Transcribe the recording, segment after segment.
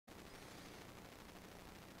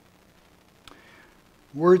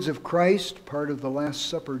Words of Christ, part of the Last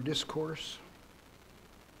Supper discourse.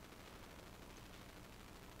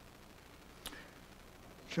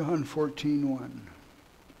 John 14:1.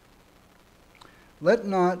 Let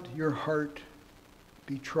not your heart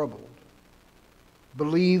be troubled.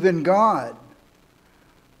 Believe in God.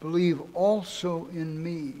 Believe also in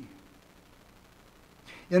me.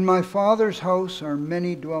 In my Father's house are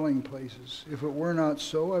many dwelling places. If it were not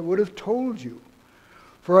so, I would have told you.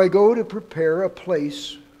 For I go to prepare a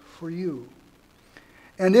place for you.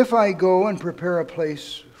 And if I go and prepare a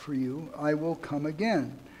place for you, I will come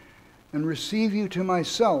again and receive you to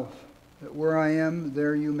myself, that where I am,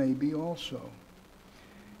 there you may be also.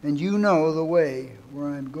 And you know the way where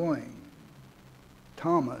I am going.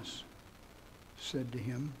 Thomas said to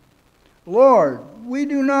him, Lord, we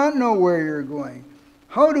do not know where you're going.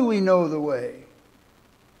 How do we know the way?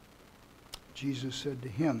 Jesus said to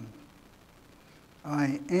him,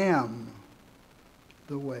 I am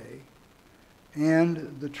the way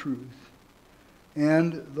and the truth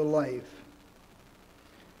and the life.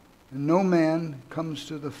 And no man comes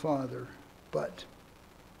to the Father but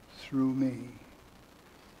through me.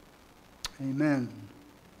 Amen.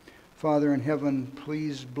 Father in heaven,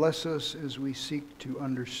 please bless us as we seek to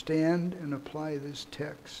understand and apply this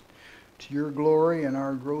text to your glory and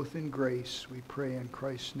our growth in grace. We pray in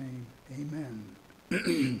Christ's name.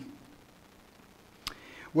 Amen.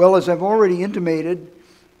 Well, as I've already intimated,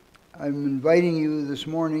 I'm inviting you this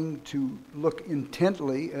morning to look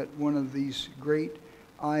intently at one of these great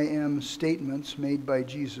I am statements made by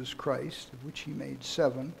Jesus Christ, of which he made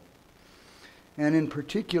 7. And in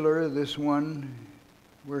particular, this one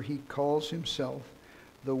where he calls himself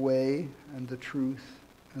the way and the truth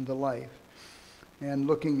and the life. And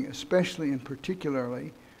looking especially and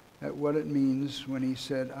particularly at what it means when he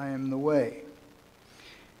said, I am the way.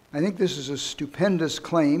 I think this is a stupendous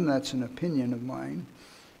claim. That's an opinion of mine.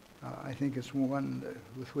 I think it's one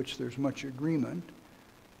with which there's much agreement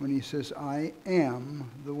when he says, I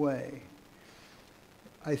am the way.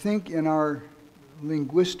 I think in our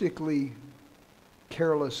linguistically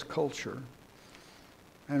careless culture,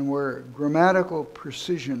 and where grammatical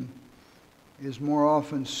precision is more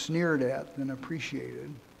often sneered at than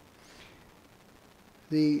appreciated,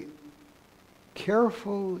 the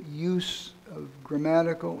careful use of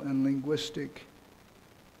grammatical and linguistic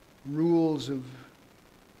rules of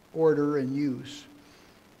order and use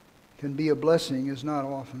can be a blessing, is not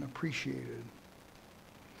often appreciated.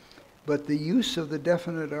 But the use of the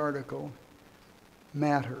definite article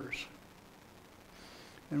matters.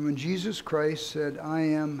 And when Jesus Christ said, I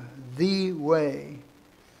am the way,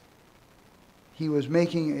 he was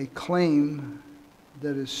making a claim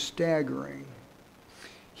that is staggering.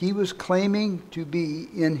 He was claiming to be,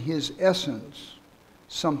 in his essence,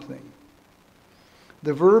 something.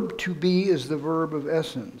 The verb to be is the verb of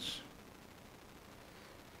essence.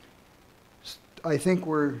 I think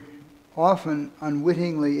we're often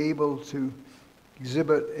unwittingly able to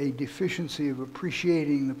exhibit a deficiency of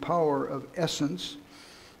appreciating the power of essence,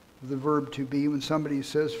 the verb to be. When somebody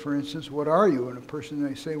says, for instance, what are you? And a person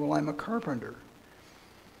may say, well, I'm a carpenter.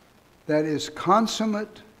 That is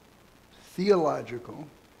consummate theological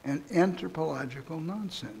and anthropological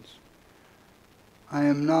nonsense. I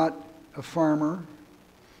am not a farmer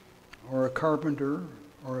or a carpenter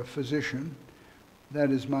or a physician. That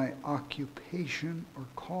is my occupation or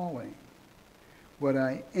calling. What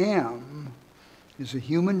I am is a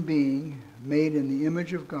human being made in the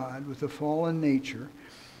image of God with a fallen nature,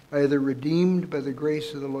 either redeemed by the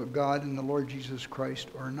grace of the Lord God and the Lord Jesus Christ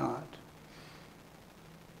or not.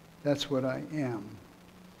 That's what I am.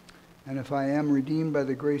 And if I am redeemed by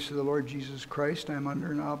the grace of the Lord Jesus Christ, I'm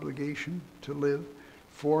under an obligation to live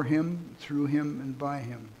for him, through him, and by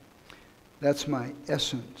him. That's my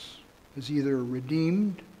essence, as either a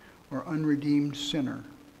redeemed or unredeemed sinner.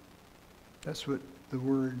 That's what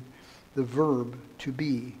the verb to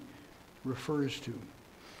be refers to.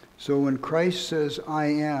 So when Christ says, I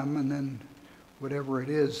am, and then whatever it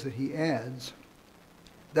is that he adds,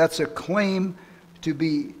 that's a claim to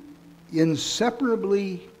be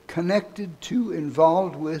inseparably connected to,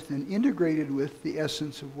 involved with, and integrated with the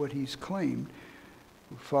essence of what he's claimed,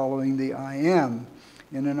 following the I am.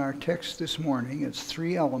 And in our text this morning, it's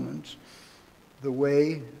 3 elements: the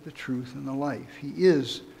way, the truth, and the life. He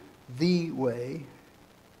is the way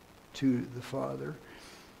to the Father.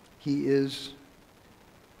 He is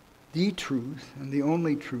the truth and the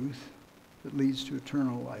only truth that leads to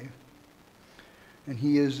eternal life. And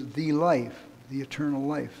he is the life, the eternal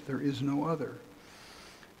life. There is no other.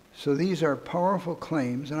 So these are powerful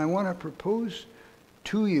claims, and I want to propose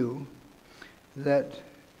to you that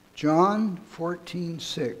John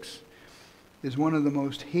 14:6 is one of the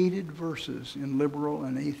most hated verses in liberal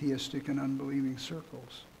and atheistic and unbelieving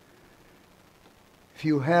circles. If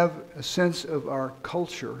you have a sense of our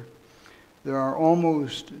culture, there are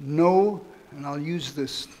almost no, and I'll use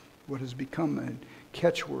this, what has become a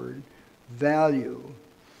catchword, value.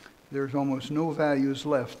 There's almost no values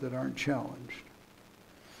left that aren't challenged.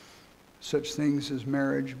 Such things as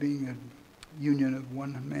marriage being a union of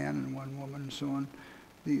one man and one woman and so on.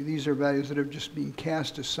 These are values that are just being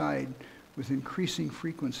cast aside with increasing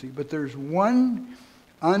frequency. But there's one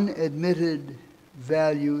unadmitted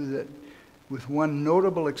value that, with one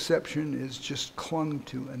notable exception, is just clung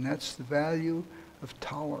to, and that's the value of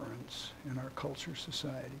tolerance in our culture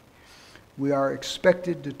society. We are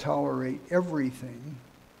expected to tolerate everything,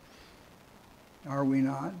 are we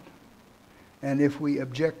not? And if we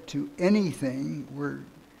object to anything, we're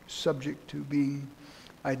subject to being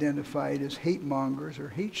identified as hate mongers or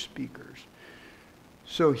hate speakers.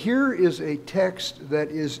 So here is a text that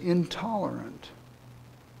is intolerant.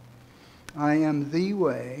 I am the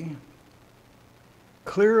way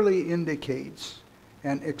clearly indicates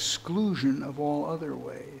an exclusion of all other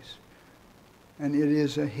ways. And it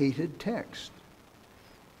is a hated text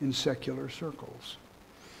in secular circles.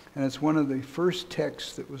 And it's one of the first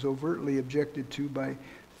texts that was overtly objected to by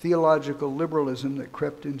theological liberalism that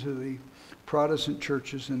crept into the Protestant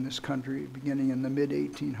churches in this country beginning in the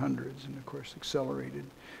mid-1800s, and of course accelerated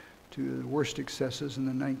to the worst excesses in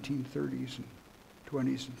the 1930s and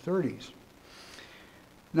 20s and 30s.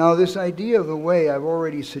 Now, this idea of the way I've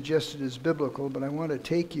already suggested is biblical, but I want to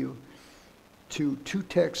take you to two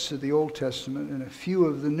texts of the Old Testament and a few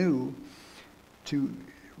of the New to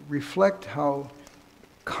reflect how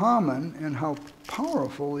common and how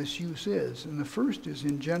powerful this use is. And the first is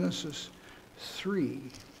in Genesis 3.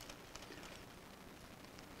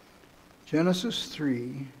 Genesis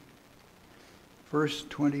 3, verse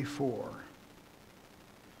 24.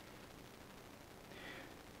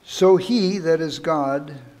 So he, that is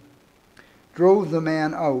God, drove the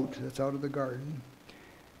man out, that's out of the garden,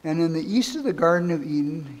 and in the east of the Garden of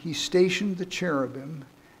Eden he stationed the cherubim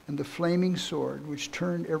and the flaming sword, which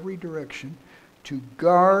turned every direction, to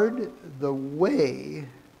guard the way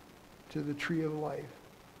to the tree of life.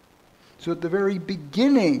 So at the very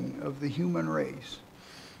beginning of the human race,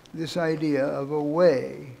 this idea of a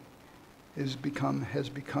way has become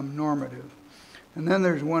normative. And then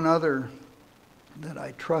there's one other that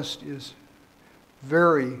I trust is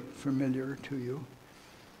very familiar to you,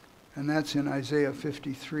 and that's in Isaiah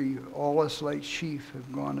 53. All us like sheep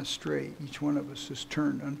have gone astray. Each one of us has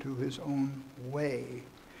turned unto his own way.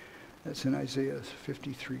 That's in Isaiah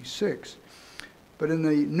 53:6. But in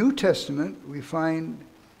the New Testament, we find,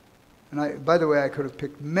 and by the way, I could have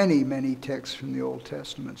picked many, many texts from the Old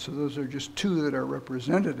Testament, so those are just two that are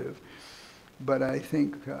representative, but I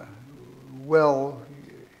think well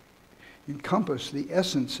encompass the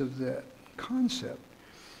essence of that concept.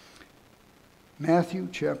 Matthew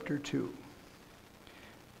chapter 2.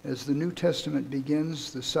 As the New Testament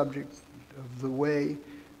begins, the subject of the way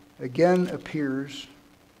again appears.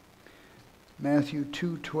 Matthew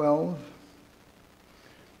 2:12,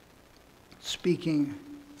 speaking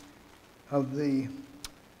of the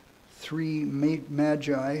three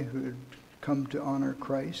magi who had come to honor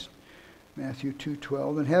Christ. Matthew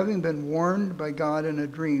 2:12, and having been warned by God in a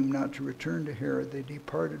dream not to return to Herod, they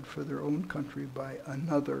departed for their own country by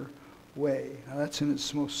another way. Now that's in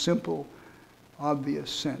its most simple, obvious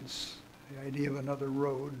sense, the idea of another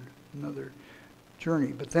road, another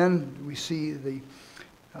journey. But then we see the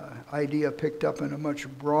idea picked up in a much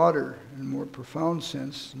broader and more profound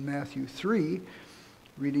sense in Matthew 3,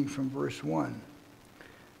 reading from verse 1.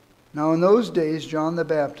 Now in those days John the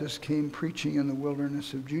Baptist came preaching in the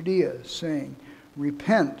wilderness of Judea, saying,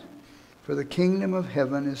 Repent, for the kingdom of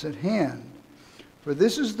heaven is at hand. For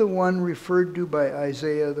this is the one referred to by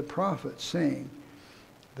Isaiah the prophet, saying,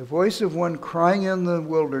 The voice of one crying in the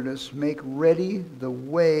wilderness, Make ready the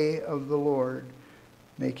way of the Lord,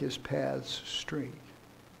 make his paths straight.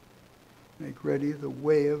 Make ready the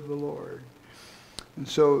way of the Lord. And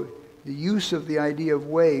so the use of the idea of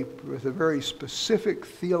way with a very specific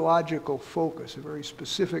theological focus, a very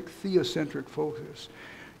specific theocentric focus,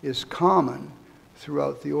 is common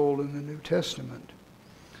throughout the Old and the New Testament.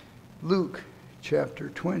 Luke chapter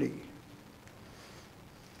 20.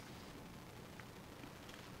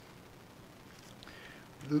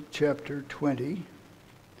 Luke chapter 20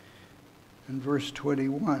 and verse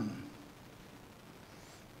 21.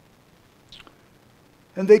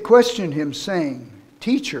 And they questioned him, saying,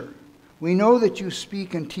 Teacher, we know that you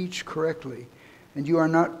speak and teach correctly, and you are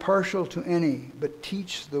not partial to any, but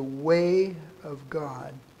teach the way of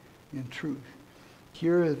God in truth.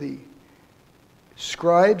 Here are the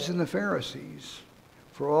scribes and the Pharisees,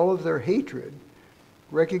 for all of their hatred,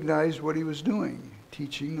 recognized what he was doing,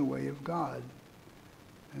 teaching the way of God,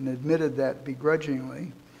 and admitted that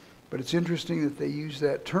begrudgingly. But it's interesting that they use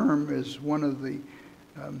that term as one of the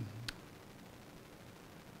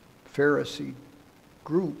Pharisee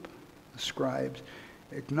group, the scribes,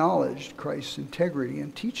 acknowledged Christ's integrity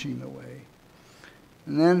in teaching the way.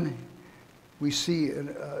 And then we see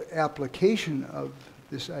an application of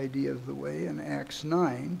this idea of the way in Acts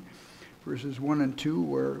 9, verses 1 and 2,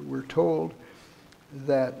 where we're told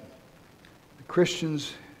that the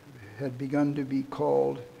Christians had begun to be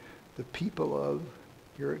called the people of,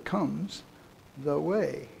 here it comes, the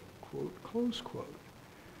way, quote, close quote.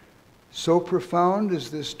 So profound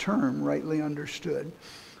is this term, rightly understood,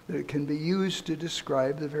 that it can be used to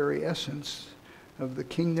describe the very essence of the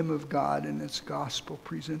kingdom of God and its gospel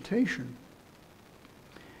presentation.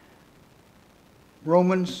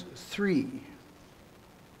 Romans 3,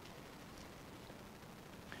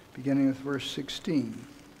 beginning with verse 16.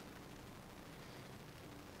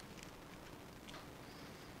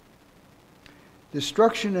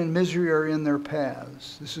 Destruction and misery are in their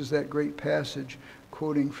paths. This is that great passage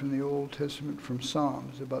quoting from the Old Testament from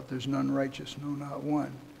Psalms about there's none righteous, no, not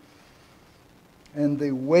one. And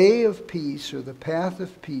the way of peace, or the path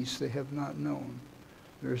of peace, they have not known.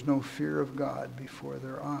 There is no fear of God before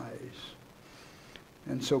their eyes.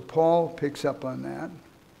 And so Paul picks up on that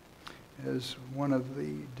as one of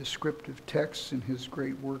the descriptive texts in his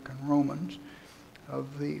great work in Romans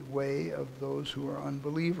of the way of those who are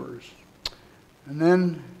unbelievers. And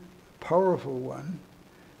then a powerful one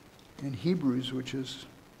in Hebrews, which is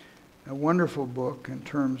a wonderful book in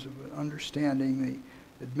terms of understanding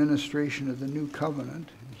the administration of the new covenant.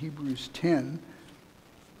 In Hebrews 10,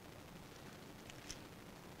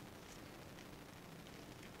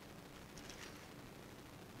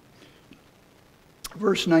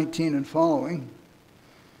 verse 19 and following.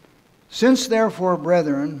 Since therefore,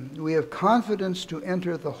 brethren, we have confidence to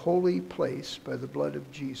enter the holy place by the blood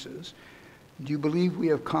of Jesus. Do you believe we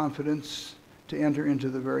have confidence to enter into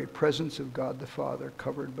the very presence of God the Father,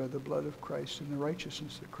 covered by the blood of Christ and the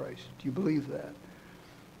righteousness of Christ? Do you believe that?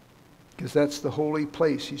 Because that's the holy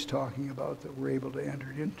place he's talking about that we're able to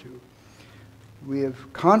enter into. We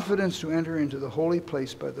have confidence to enter into the holy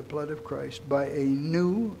place by the blood of Christ, by a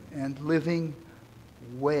new and living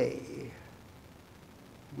way,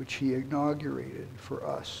 which he inaugurated for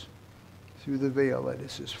us through the veil that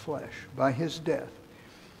is his flesh. By his death,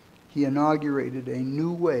 he inaugurated a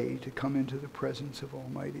new way to come into the presence of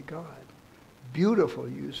Almighty God. Beautiful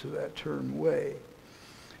use of that term, way.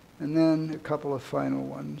 And then a couple of final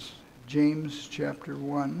ones. James chapter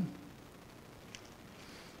 1.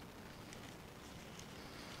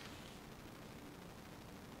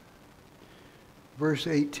 Verse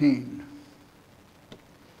 18.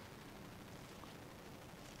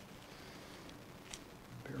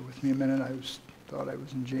 Bear with me a minute. I thought I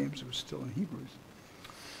was in James. It was still in Hebrews.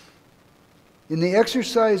 In the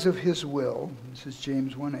exercise of his will, this is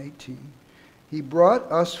James 1:18, he brought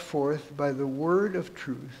us forth by the word of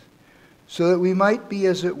truth, so that we might be,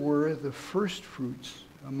 as it were, the first fruits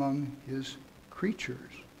among his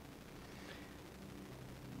creatures.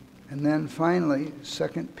 And then finally,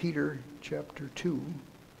 2 Peter chapter 2.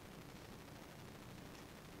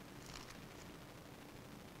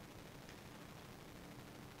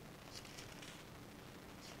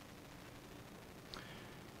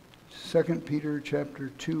 Second Peter chapter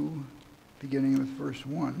 2, beginning with verse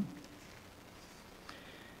 1.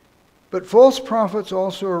 But false prophets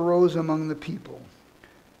also arose among the people,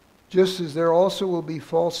 just as there also will be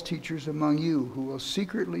false teachers among you, who will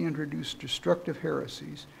secretly introduce destructive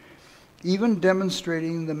heresies, even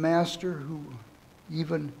demonstrating the master who,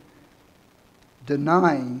 even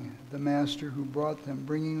denying the master who brought them,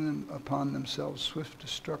 bringing them upon themselves swift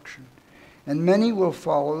destruction. And many will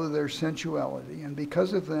follow their sensuality, and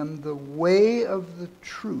because of them, the way of the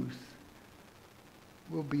truth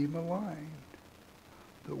will be maligned.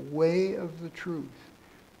 The way of the truth.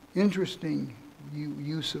 Interesting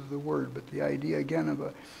use of the word, but the idea again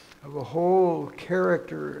of a whole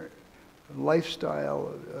character, a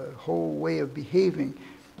lifestyle, a whole way of behaving,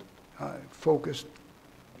 focused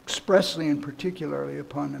expressly and particularly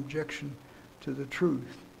upon objection to the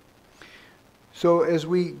truth. So as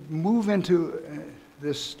we move into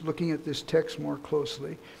this, looking at this text more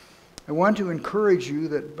closely, I want to encourage you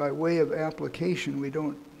that by way of application, we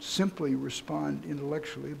don't simply respond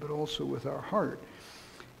intellectually, but also with our heart.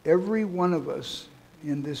 Every one of us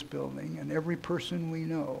in this building and every person we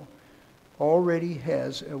know already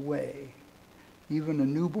has a way. Even a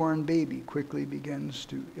newborn baby quickly begins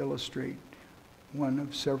to illustrate one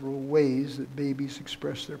of several ways that babies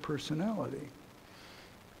express their personality.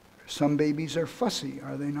 Some babies are fussy,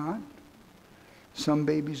 are they not? Some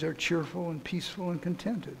babies are cheerful and peaceful and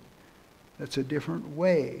contented. That's a different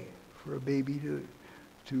way for a baby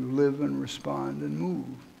to live and respond and move.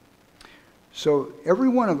 So every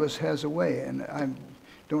one of us has a way, and I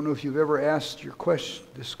don't know if you've ever asked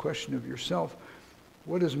this question of yourself: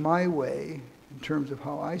 what is my way in terms of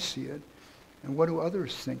how I see it, and what do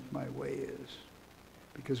others think my way is?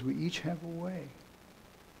 Because we each have a way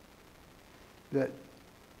that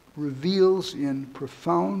reveals in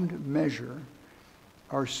profound measure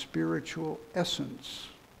our spiritual essence,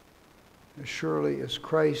 as surely as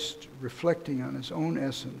Christ, reflecting on his own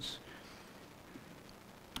essence,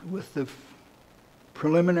 with the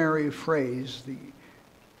preliminary phrase, the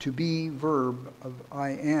to-be verb of I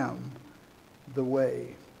am the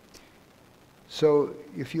way. So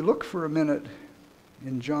if you look for a minute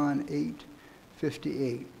in John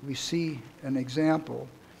 8:58, we see an example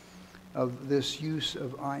of this use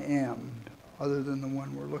of I am, other than the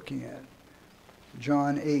one we're looking at.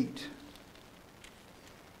 John 8.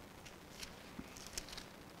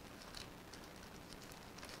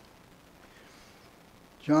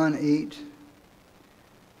 John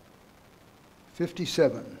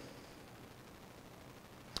 8:57.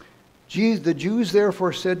 The Jews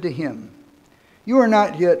therefore said to him, "You are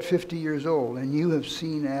not yet 50 years old, and you have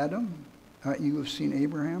seen you have seen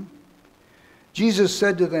Abraham?" Jesus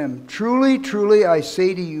said to them, "Truly, truly, I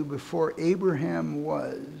say to you, before Abraham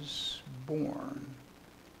was born,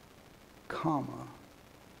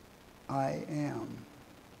 I am."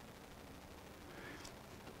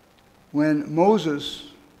 When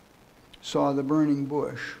Moses saw the burning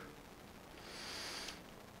bush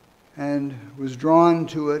and was drawn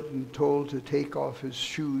to it and told to take off his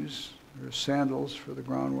shoes or sandals for the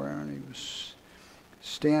ground whereon he was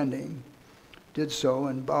standing, did so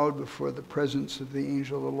and bowed before the presence of the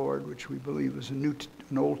angel of the Lord, which we believe is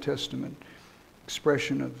an Old Testament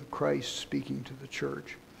expression of Christ speaking to the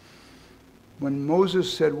church. When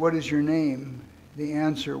Moses said, "What is your name?" the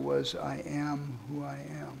answer was, "I am who I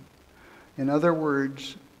am." In other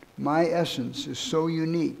words, my essence is so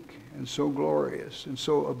unique and so glorious and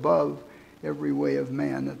so above every way of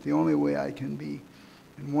man that the only way I can be,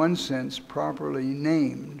 in one sense, properly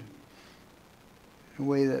named in a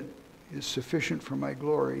way that is sufficient for my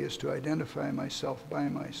glory is to identify myself by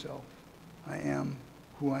myself. I am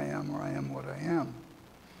who I am, or I am what I am.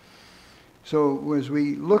 So as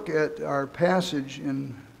we look at our passage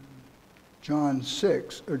in John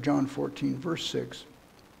 14, verse 6,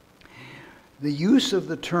 the use of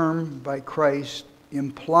the term by Christ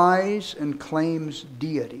implies and claims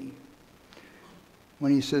deity.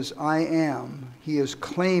 When he says, "I am," he is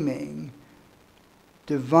claiming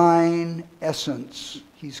divine essence.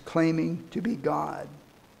 He's claiming to be God.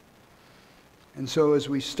 And so as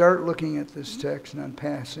we start looking at this text and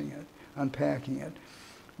unpacking it,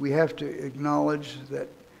 we have to acknowledge that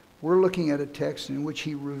we're looking at a text in which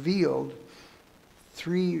he revealed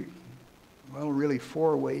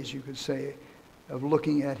four ways, you could say, of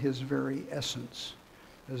looking at his very essence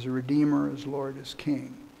as a Redeemer, as Lord, as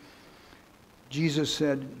King. Jesus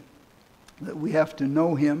said that we have to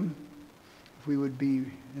know him if we would be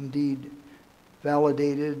indeed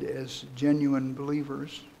validated as genuine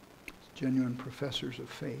believers, genuine professors of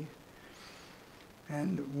faith.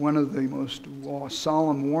 And one of the most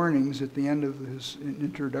solemn warnings at the end of his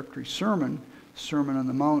introductory sermon, Sermon on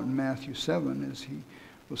the Mount in Matthew 7, is he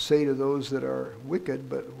will say to those that are wicked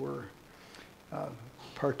but were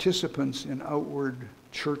participants in outward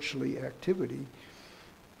churchly activity,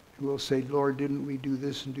 he will say, "Lord, didn't we do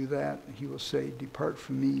this and do that?" He will say, "Depart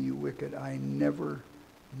from me, you wicked. I never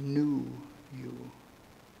knew you."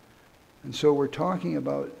 And so we're talking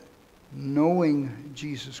about knowing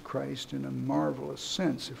Jesus Christ in a marvelous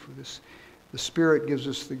sense. The Spirit gives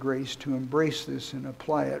us the grace to embrace this and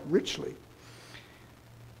apply it richly.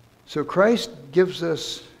 So Christ gives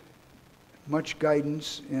us much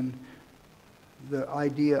guidance in the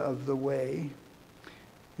idea of the way.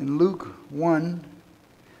 In Luke 1,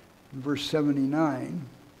 verse 79,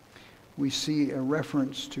 we see a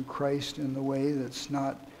reference to Christ in the way that's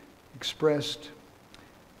not expressed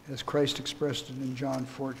as Christ expressed it in John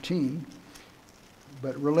 14,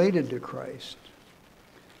 but related to Christ.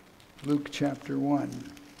 Luke chapter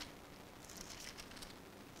 1.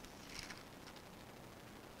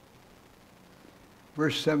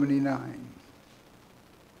 Verse 79.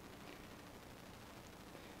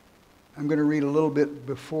 I'm going to read a little bit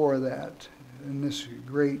before that in this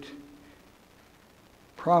great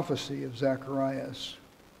prophecy of Zacharias.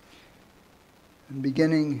 And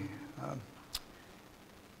beginning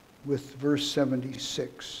with verse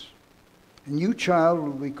 76. And you, child,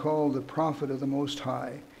 will be called the prophet of the Most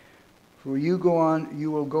High, for you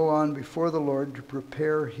will go on before the Lord to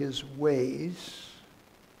prepare his ways,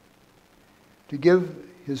 to give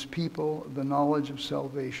his people the knowledge of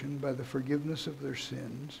salvation by the forgiveness of their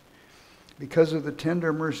sins, because of the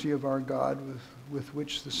tender mercy of our God, with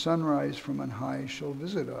which the sunrise from on high shall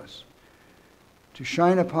visit us, to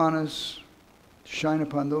shine upon us, to shine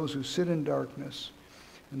upon those who sit in darkness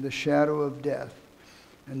and the shadow of death.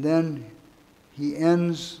 And then he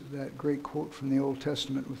ends that great quote from the Old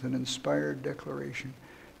Testament with an inspired declaration,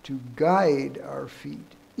 to guide our feet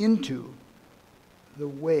into the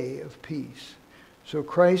way of peace. So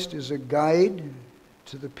Christ is a guide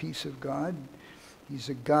to the peace of God. He's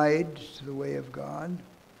a guide to the way of God.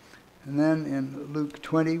 And then in Luke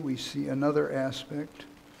 20, we see another aspect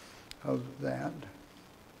of that.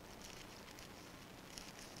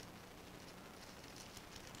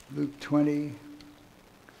 Luke 20,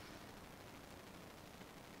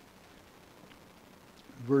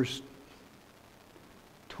 verse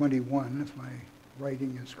 21, if my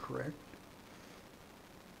writing is correct.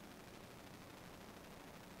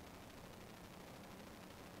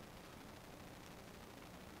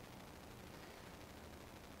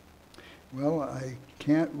 Well, I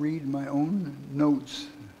can't read my own notes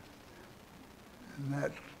in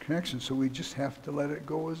that connection, so we just have to let it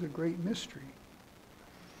go as a great mystery.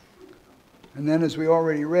 And then, as we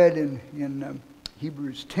already read in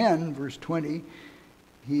Hebrews 10, verse 20,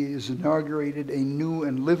 he has inaugurated a new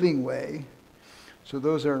and living way. So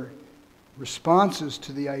those are responses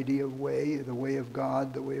to the idea of way, the way of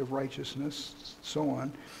God, the way of righteousness, so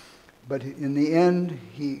on. But in the end,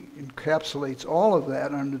 he encapsulates all of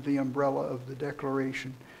that under the umbrella of the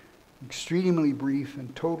declaration, extremely brief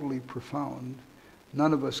and totally profound.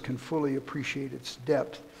 None of us can fully appreciate its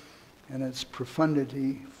depth and its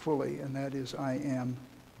profundity fully, and that is, I am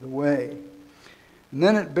the way. And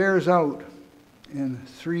then it bears out in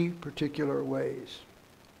three particular ways.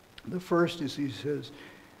 The first is, he says,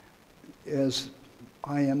 as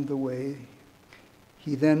I am the way,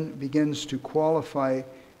 he then begins to qualify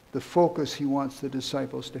the focus he wants the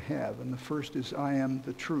disciples to have. And the first is, I am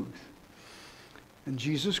the truth. And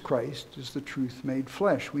Jesus Christ is the truth made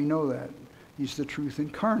flesh. We know that. He's the truth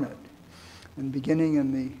incarnate. And beginning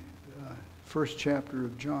in the first chapter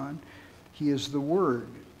of John, he is the Word,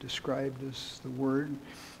 described as the Word.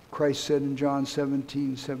 Christ said in John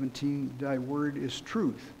 17:17, thy word is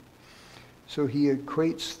truth. So he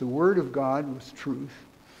equates the Word of God with truth.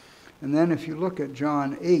 And then if you look at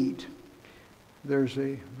John 8, there's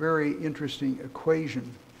a very interesting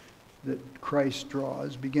equation that Christ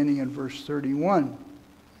draws, beginning in verse 31.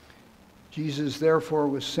 Jesus therefore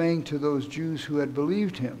was saying to those Jews who had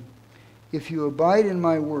believed him, if you abide in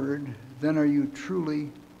my word, then are you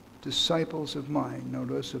truly disciples of mine.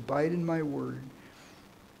 Notice, abide in my word.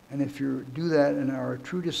 And if you do that and are a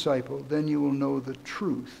true disciple, then you will know the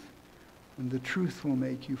truth, and the truth will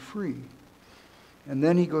make you free. And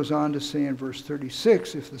then he goes on to say in verse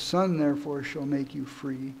 36, if the Son therefore shall make you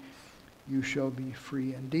free, you shall be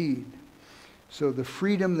free indeed. So the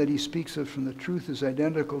freedom that he speaks of from the truth is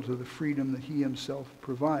identical to the freedom that he himself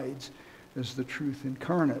provides as the truth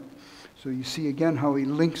incarnate. So you see again how he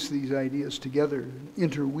links these ideas together,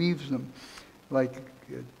 interweaves them like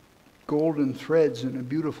golden threads in a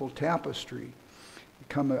beautiful tapestry. They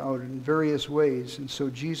come out in various ways. And so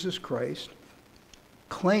Jesus Christ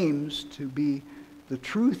claims to be the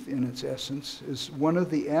truth in its essence, is one of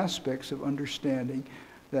the aspects of understanding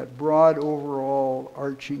that broad overall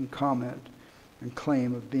arching comment and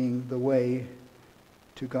claim of being the way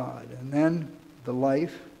to God. And then the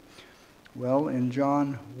life. Well, in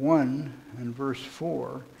John 1 and verse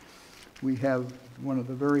 4, we have one of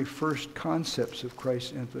the very first concepts of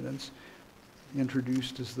Christ's infinite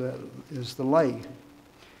introduced as the light.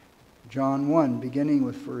 John 1, beginning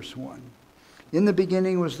with verse 1. In the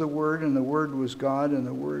beginning was the Word, and the Word was God, and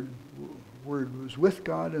the Word was with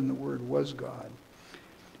God, and the Word was God.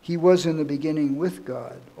 He was in the beginning with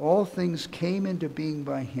God. All things came into being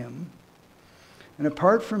by him, and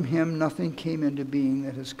apart from him nothing came into being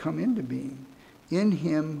that has come into being. In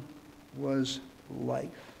him was life.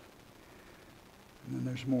 And then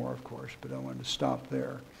there's more, of course, but I wanted to stop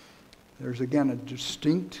there. There's again a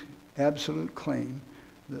distinct, absolute claim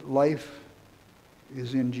that life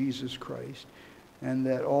is in Jesus Christ, and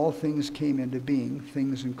that all things came into being,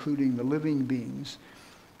 things including the living beings.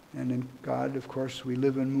 And in God, of course, we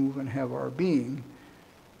live and move and have our being.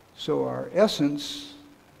 So our essence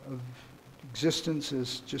of existence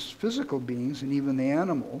as just physical beings, and even the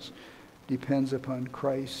animals, depends upon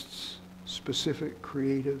Christ's specific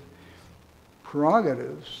creative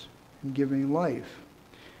prerogatives and giving life.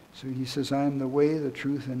 So he says, I am the way, the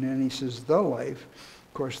truth, and then he says, the life.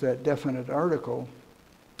 Of course, that definite article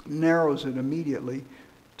narrows it immediately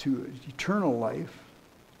to eternal life,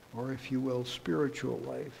 or if you will, spiritual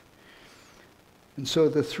life. And so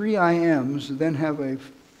the three I Ams then have a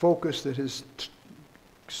focus that is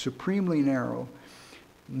supremely narrow.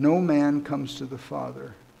 No man comes to the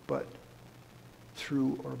Father but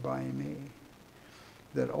through or by me.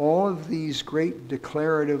 That all of these great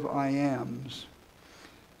declarative I Ams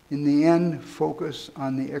in the end focus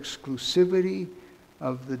on the exclusivity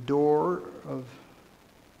of the door of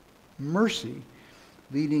mercy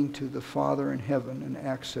leading to the Father in heaven and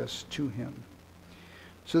access to him.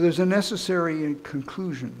 So there's a necessary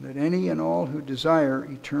conclusion that any and all who desire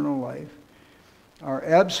eternal life are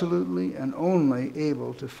absolutely and only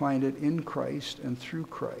able to find it in Christ and through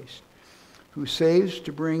Christ, who saves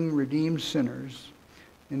to bring redeemed sinners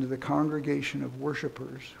into the congregation of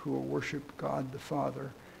worshipers who will worship God the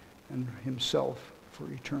Father and himself for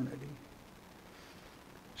eternity.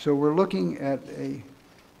 So we're looking at a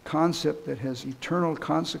concept that has eternal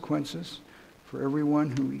consequences for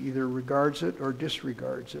everyone who either regards it or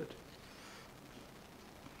disregards it.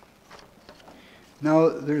 Now,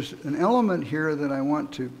 there's an element here that I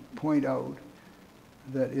want to point out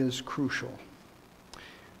that is crucial.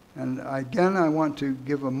 And again, I want to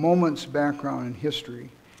give a moment's background in history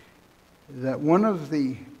that one of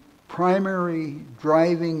the primary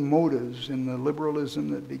driving motives in the liberalism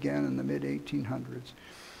that began in the mid-1800s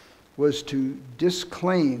was to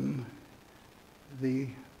disclaim the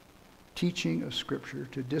teaching of Scripture,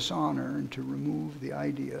 to dishonor and to remove the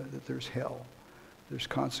idea that there's hell, there's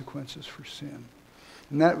consequences for sin.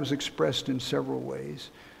 And that was expressed in several ways.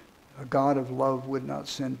 A God of love would not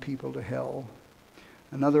send people to hell.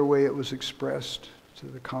 Another way it was expressed to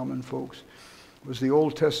the common folks was the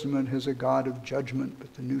Old Testament has a God of judgment,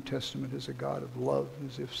 but the New Testament is a God of love,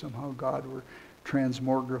 as if somehow God were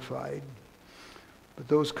transmogrified. But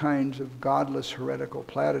those kinds of godless heretical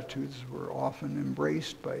platitudes were often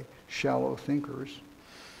embraced by shallow thinkers.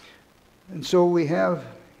 And so we have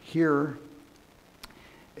here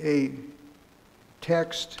a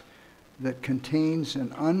text that contains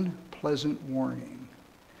an unpleasant warning.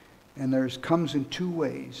 And comes in two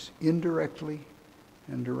ways, indirectly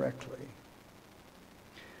and directly.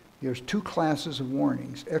 There's two classes of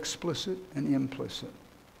warnings, explicit and implicit.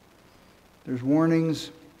 There's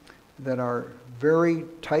warnings that are very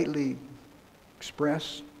tightly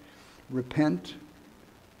expressed, repent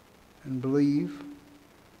and believe,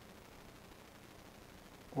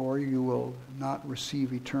 or you will not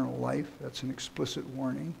receive eternal life. That's an explicit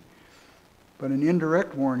warning. But an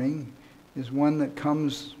indirect warning is one that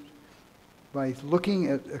comes by looking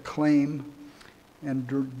at a claim and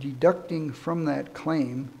deducting from that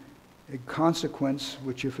claim a consequence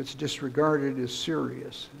which, if it's disregarded, is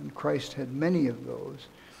serious. And Christ had many of those.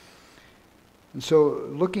 And so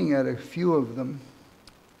looking at a few of them,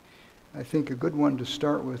 I think a good one to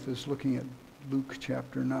start with is looking at Luke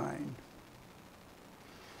chapter 9.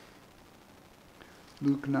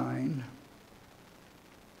 Luke 9.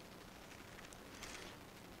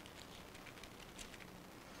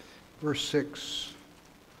 Verse 6.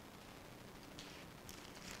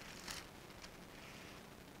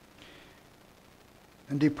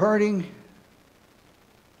 And departing,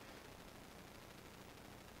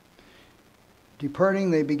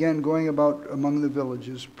 they began going about among the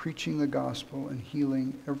villages, preaching the gospel and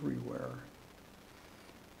healing everywhere.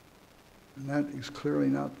 And that is clearly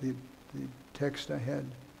not the text I had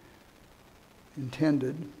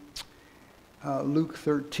intended. Luke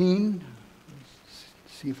 13, let's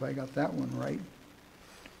see if I got that one right.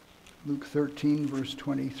 Luke 13, verse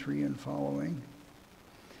 23 and following.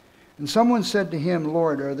 And someone said to him,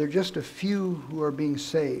 Lord, are there just a few who are being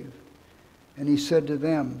saved? And he said to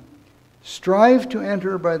them, strive to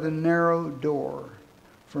enter by the narrow door,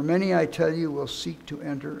 for many, I tell you, will seek to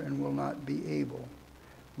enter and will not be able.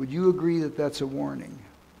 Would you agree that that's a warning?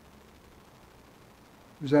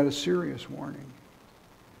 Is that a serious warning?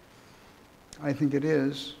 I think it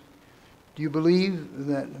is. Do you believe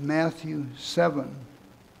that Matthew 7,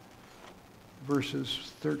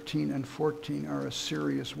 verses 13 and 14 are a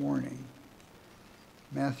serious warning?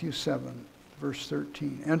 Matthew 7, verse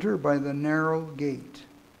 13. Enter by the narrow gate.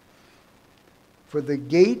 For the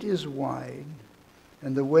gate is wide,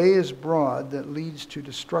 and the way is broad that leads to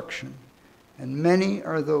destruction, and many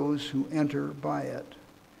are those who enter by it.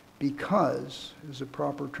 Because is a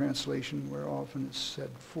proper translation where often it's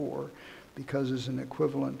said for, because is an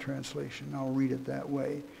equivalent translation. I'll read it that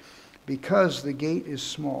way. Because the gate is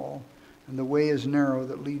small, and the way is narrow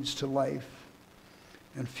that leads to life,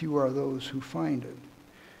 and few are those who find it.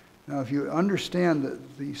 Now, if you understand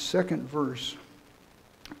that the second verse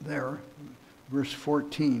there, verse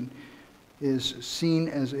 14, is seen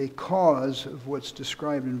as a cause of what's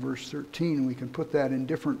described in verse 13, we can put that in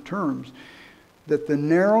different terms, that the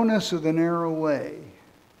narrowness of the narrow way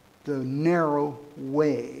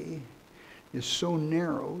is so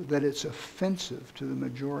narrow that it's offensive to the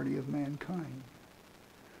majority of mankind.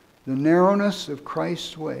 The narrowness of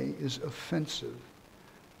Christ's way is offensive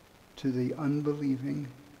to the unbelieving,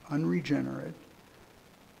 unregenerate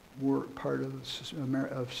part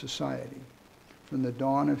of society. From the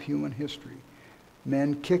dawn of human history,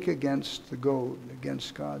 men kick against the goad,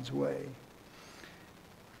 against God's way.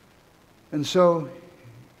 And so,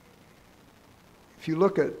 if you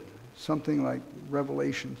look at something like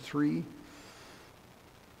Revelation 3,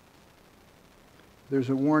 there's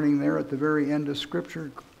a warning there at the very end of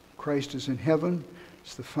Scripture. Christ is in heaven.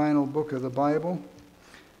 It's the final book of the Bible.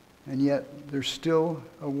 And yet, there's still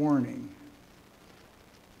a warning.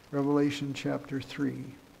 Revelation chapter 3.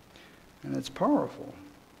 And it's powerful.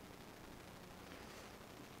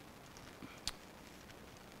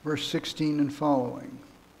 Verse 16 and following.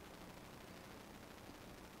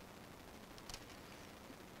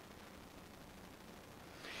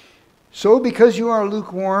 So because you are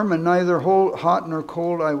lukewarm and neither hot nor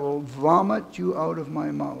cold, I will vomit you out of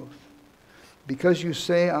my mouth. Because you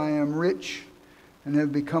say, I am rich and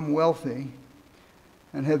have become wealthy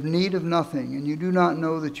and have need of nothing, and you do not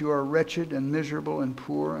know that you are wretched and miserable and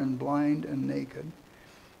poor and blind and naked.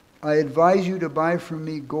 I advise you to buy from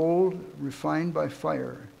me gold refined by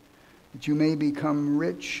fire, that you may become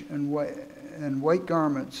rich, and white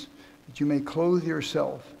garments, that you may clothe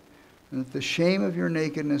yourself, and that the shame of your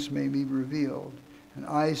nakedness may be revealed, and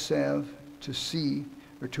eye salve to see,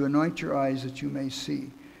 or to anoint your eyes that you may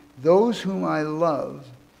see. Those whom I love,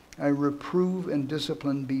 I reprove and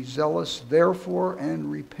discipline. Be zealous, therefore,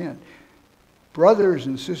 and repent. Brothers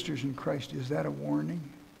and sisters in Christ, is that a warning?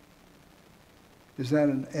 Is that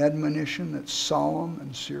an admonition that's solemn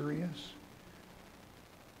and serious?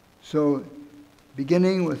 So,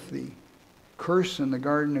 beginning with the curse in the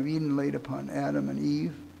Garden of Eden laid upon Adam and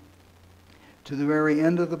Eve, to the very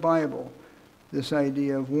end of the Bible, this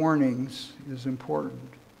idea of warnings is important.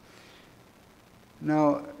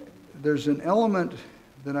 Now, there's an element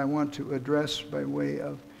that I want to address by way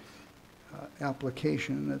of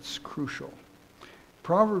application that's crucial.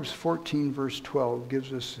 Proverbs 14 verse 12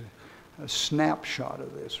 gives us a snapshot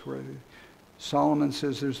of this, where Solomon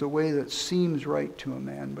says there's a way that seems right to a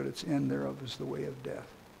man, but its end thereof is the way of death.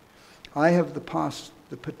 I have the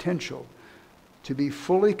potential to be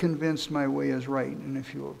fully convinced my way is right, and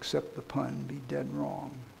if you'll accept the pun, be dead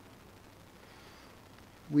wrong.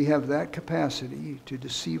 We have that capacity to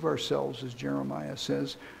deceive ourselves, as Jeremiah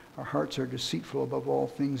says. Our hearts are deceitful above all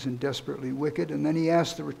things and desperately wicked. And then he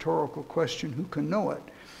asks the rhetorical question, who can know it?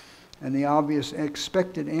 And the obvious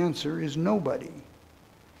expected answer is nobody.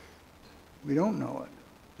 We don't know it.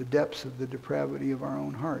 The depths of the depravity of our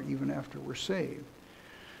own heart, even after we're saved.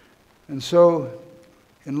 And so,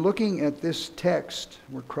 in looking at this text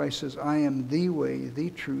where Christ says, I am the way, the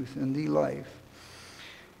truth, and the life,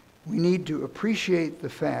 we need to appreciate the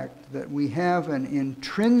fact that we have an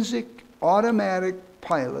intrinsic, automatic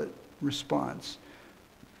pilot response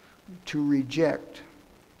to reject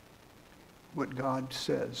what God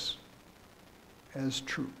says as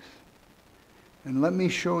truth. And let me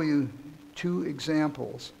show you two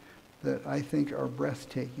examples that I think are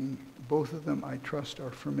breathtaking. Both of them, I trust,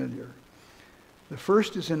 are familiar. The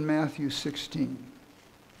first is in Matthew 16.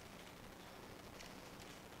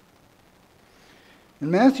 In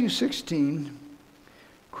Matthew 16,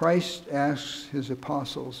 Christ asks his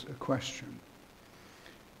apostles a question.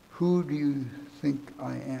 Who do you think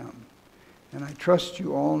I am? And I trust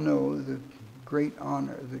you all know the great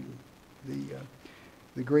honor,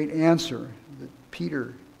 the great answer that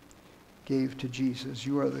Peter gave to Jesus.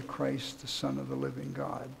 You are the Christ, the Son of the living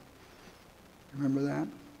God. Remember that?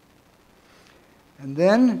 And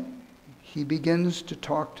then he begins to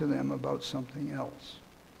talk to them about something else.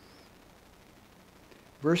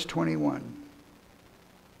 Verse 21,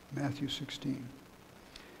 Matthew 16.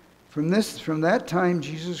 From that time,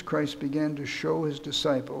 Jesus Christ began to show his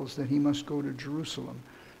disciples that he must go to Jerusalem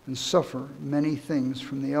and suffer many things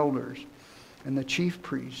from the elders and the chief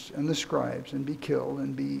priests and the scribes, and be killed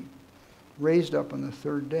and be raised up on the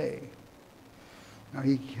third day. Now,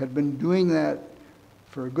 he had been doing that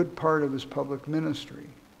for a good part of his public ministry.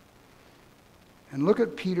 And look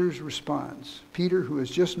at Peter's response. Peter, who has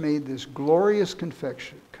just made this glorious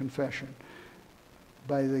confession,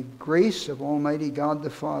 by the grace of Almighty God the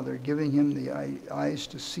Father, giving him the eyes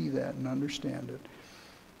to see that and understand it.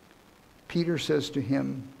 Peter says to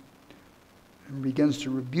him, and begins to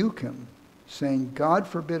rebuke him, saying, God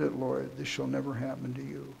forbid it, Lord, this shall never happen to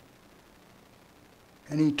you.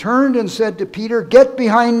 And he turned and said to Peter, get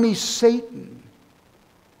behind me, Satan.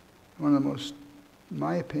 One of the most, in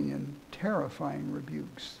my opinion, terrifying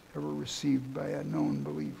rebukes ever received by a known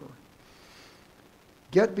believer.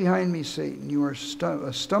 Get behind me, Satan. You are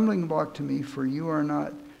a stumbling block to me, for you are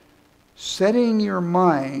not setting your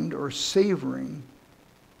mind or savoring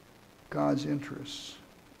God's interests,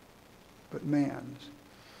 but man's.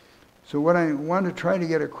 So what I want to try to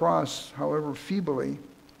get across, however feebly,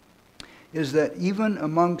 is that even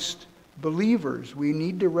amongst believers, we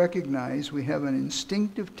need to recognize we have an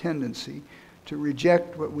instinctive tendency to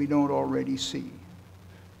reject what we don't already see,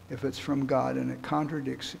 if it's from God and it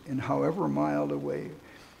contradicts in however mild a way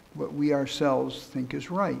what we ourselves think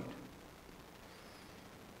is right.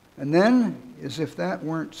 And then, as if that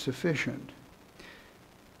weren't sufficient,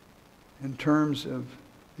 in terms of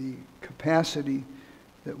the capacity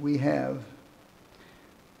that we have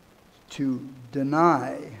to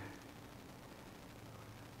deny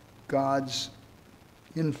God's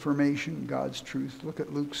information, God's truth. Look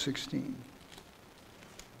at Luke 16.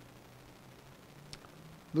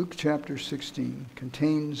 Luke chapter 16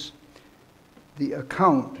 contains the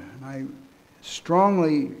account, and I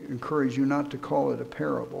strongly encourage you not to call it a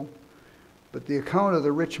parable, but the account of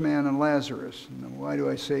the rich man and Lazarus. And why do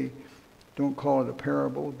I say don't call it a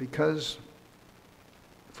parable? Because,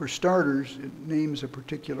 for starters, it names a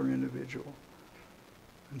particular individual.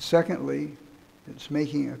 And secondly, it's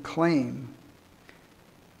making a claim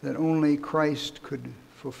that only Christ could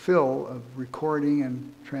fulfill of recording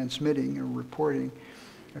and transmitting or reporting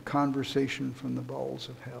a conversation from the bowels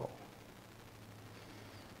of hell.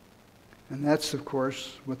 And that's, of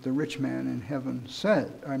course, what the rich man in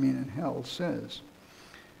in hell says.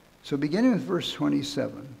 So beginning with verse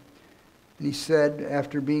 27, and he said,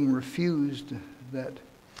 after being refused that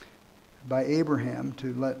by Abraham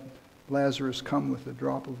to let Lazarus come with a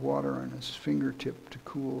drop of water on his fingertip to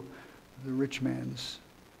cool the rich man's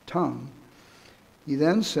tongue, he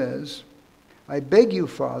then says, I beg you,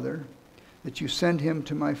 Father, that you send him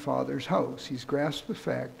to my father's house. He's grasped the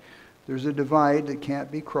fact there's a divide that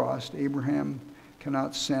can't be crossed. Abraham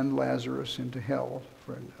cannot send Lazarus into hell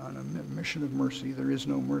on a mission of mercy. There is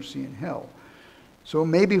no mercy in hell. So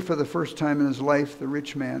maybe for the first time in his life, the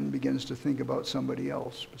rich man begins to think about somebody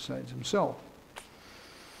else besides himself.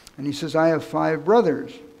 And he says, I have 5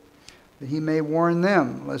 brothers, that he may warn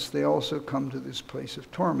them, lest they also come to this place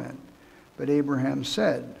of torment. But Abraham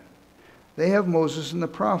said, they have Moses and the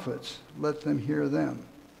prophets, let them hear them.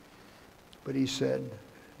 But he said,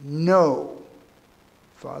 no,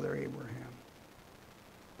 Father Abraham.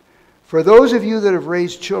 For those of you that have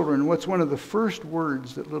raised children, what's one of the first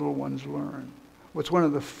words that little ones learn? What's one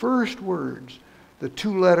of the first words? The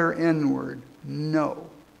 2-letter N word, no.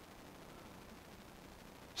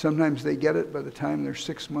 Sometimes they get it by the time they're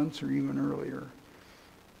 6 months or even earlier.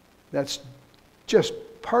 That's just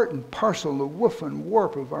part and parcel, the woof and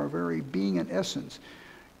warp of our very being and essence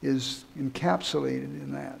is encapsulated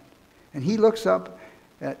in that. And he looks up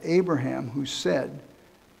at Abraham, who said,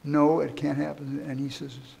 no, it can't happen. And he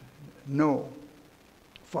says, no,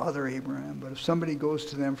 Father Abraham, but if somebody goes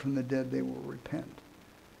to them from the dead, they will repent.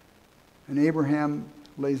 And Abraham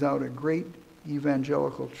lays out a great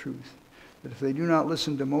evangelical truth, that if they do not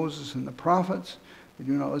listen to Moses and the prophets, they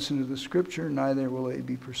do not listen to the scripture, neither will they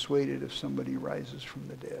be persuaded if somebody rises from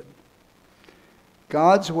the dead.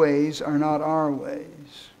 God's ways are not our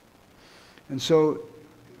ways. And so,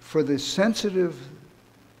 for the sensitive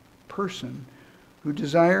person who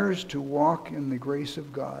desires to walk in the grace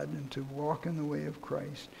of God and to walk in the way of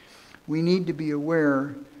Christ, we need to be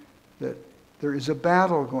aware that there is a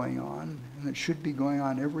battle going on, and it should be going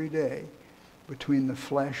on every day, between the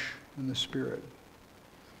flesh and the spirit.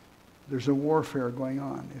 There's a warfare going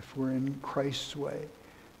on if we're in Christ's way.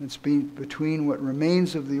 It's between what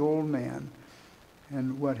remains of the old man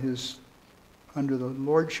and what is under the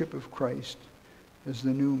lordship of Christ as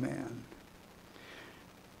the new man.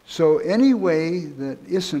 So any way that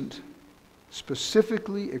isn't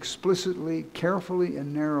specifically, explicitly, carefully,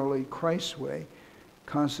 and narrowly Christ's way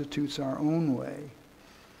constitutes our own way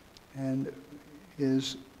and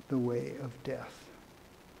is the way of death.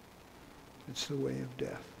 It's the way of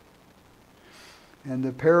death. And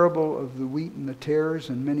the parable of the wheat and the tares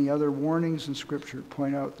and many other warnings in Scripture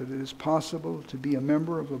point out that it is possible to be a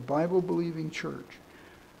member of a Bible-believing church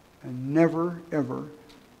and never, ever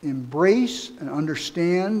embrace and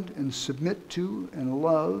understand and submit to and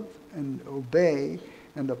love and obey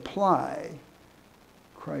and apply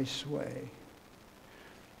Christ's way.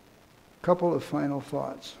 A couple of final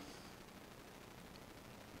thoughts.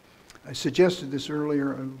 I suggested this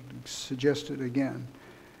earlier, I'll suggest it again.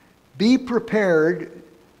 Be prepared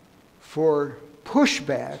for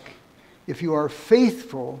pushback if you are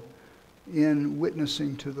faithful in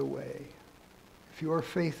witnessing to the way. If you are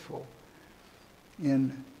faithful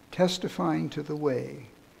in testifying to the way,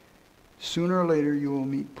 sooner or later you will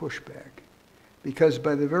meet pushback. Because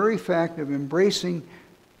by the very fact of embracing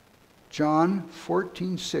John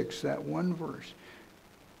 14:6, that one verse,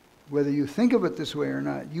 whether you think of it this way or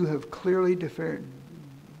not, you have clearly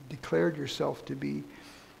declared yourself to be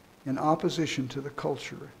in opposition to the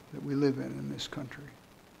culture that we live in this country.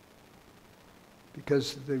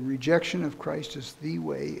 Because the rejection of Christ as the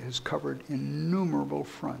way has covered innumerable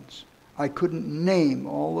fronts. I couldn't name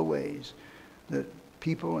all the ways that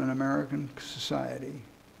people in American society,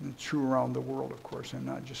 and it's true around the world, of course, I'm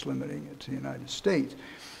not just limiting it to the United States,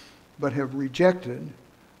 but have rejected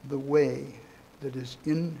the way that is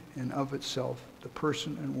in and of itself the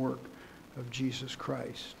person and work of Jesus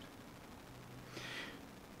Christ.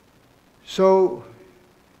 So,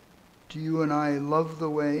 do you and I love the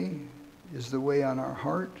way? Is the way on our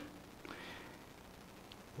heart?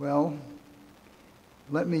 Well,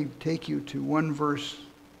 let me take you to one verse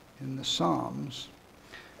in the Psalms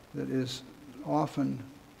that is often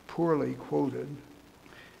poorly quoted.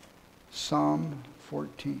 Psalm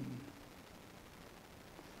 14.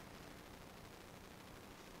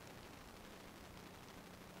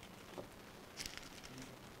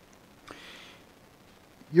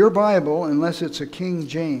 Your Bible, unless it's a King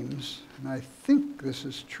James, and I think this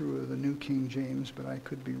is true of the New King James, but I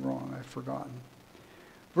could be wrong, I've forgotten.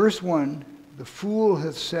 Verse 1, the fool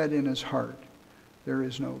hath said in his heart, there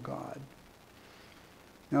is no God.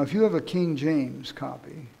 Now, if you have a King James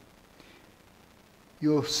copy,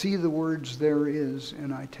 you'll see the words there is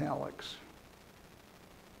in italics,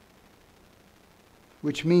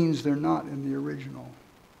 which means they're not in the original.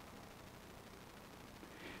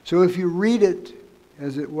 So if you read it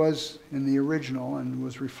as it was in the original and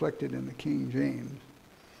was reflected in the King James,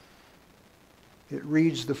 it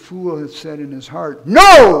reads, the fool hath said in his heart,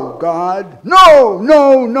 no, God, no,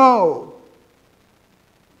 no, no.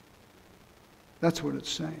 That's what it's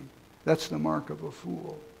saying. That's the mark of a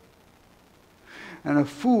fool. And a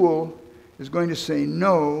fool is going to say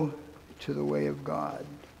no to the way of God.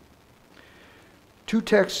 Two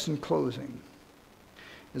texts in closing.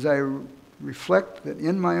 As I reflect that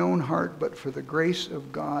in my own heart, but for the grace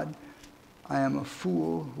of God, I am a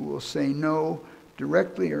fool who will say no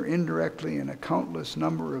directly or indirectly in a countless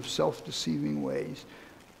number of self-deceiving ways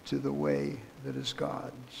to the way that is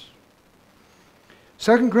God's.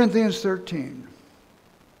 2 Corinthians 13,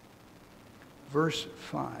 verse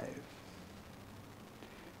 5.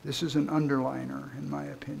 This is an underliner, in my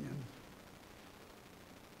opinion.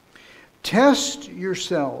 Test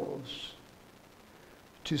yourselves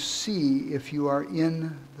to see if you are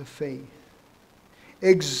in the faith.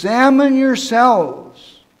 Examine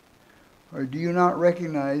yourselves. Or do you not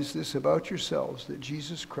recognize this about yourselves, that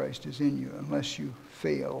Jesus Christ is in you, unless you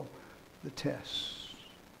fail the test?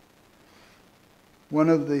 One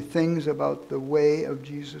of the things about the way of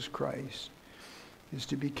Jesus Christ is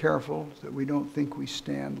to be careful that we don't think we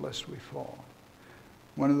stand lest we fall.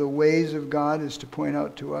 One of the ways of God is to point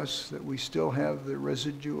out to us that we still have the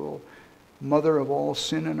residual mother of all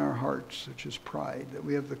sin in our hearts, such as pride, that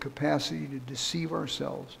we have the capacity to deceive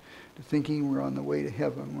ourselves to thinking we're on the way to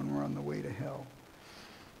heaven when we're on the way to hell.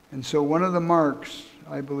 And so one of the marks,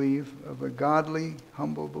 I believe, of a godly,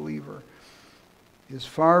 humble believer is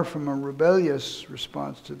far from a rebellious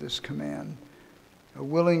response to this command, a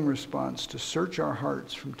willing response to search our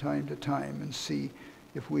hearts from time to time and see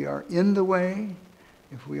if we are in the way,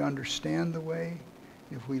 if we understand the way,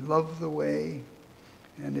 if we love the way,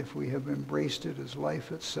 and if we have embraced it as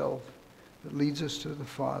life itself that leads us to the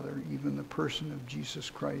Father, even the person of Jesus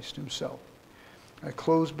Christ himself. I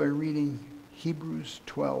close by reading Hebrews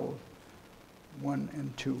 12, 1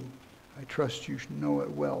 and 2. I trust you know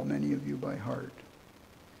it well, many of you by heart.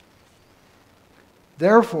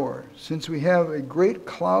 Therefore, since we have a great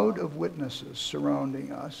cloud of witnesses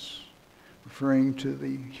surrounding us, referring to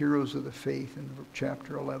the heroes of the faith in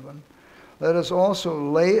chapter 11, let us also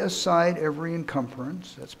lay aside every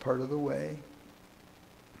encumbrance, that's part of the way,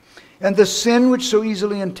 and the sin which so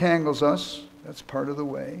easily entangles us, that's part of the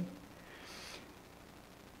way,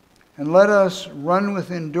 and let us run with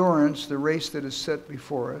endurance the race that is set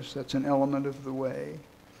before us, that's an element of the way,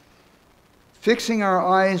 fixing our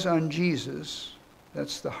eyes on Jesus,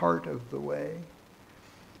 that's the heart of the way,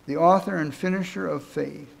 the author and finisher of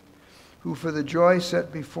faith, who for the joy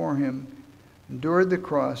set before him endured the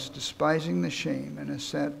cross, despising the shame, and has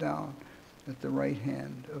sat down at the right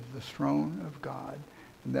hand of the throne of God.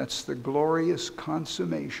 And that's the glorious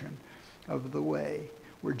consummation of the way,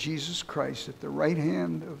 where Jesus Christ at the right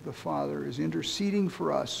hand of the Father is interceding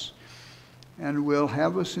for us and will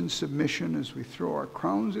have us in submission as we throw our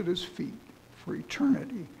crowns at his feet for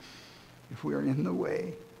eternity if we are in the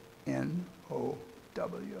way.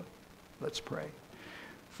 N-O-W. Let's pray.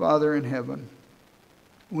 Father in heaven,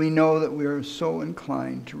 we know that we are so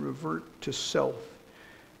inclined to revert to self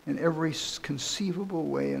in every conceivable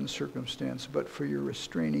way and circumstance, but for your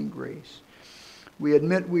restraining grace. We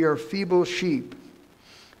admit we are feeble sheep,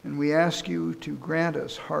 and we ask you to grant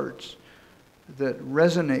us hearts that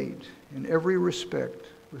resonate in every respect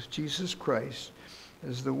with Jesus Christ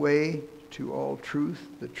as the way to all truth,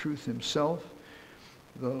 the truth himself,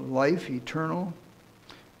 the life eternal,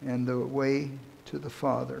 and the way to the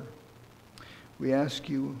Father. We ask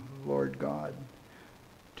you, Lord God,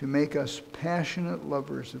 to make us passionate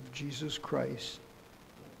lovers of Jesus Christ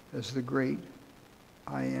as the great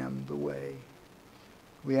I am the way.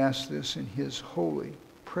 We ask this in his holy,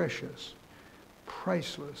 precious,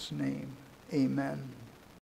 priceless name. Amen.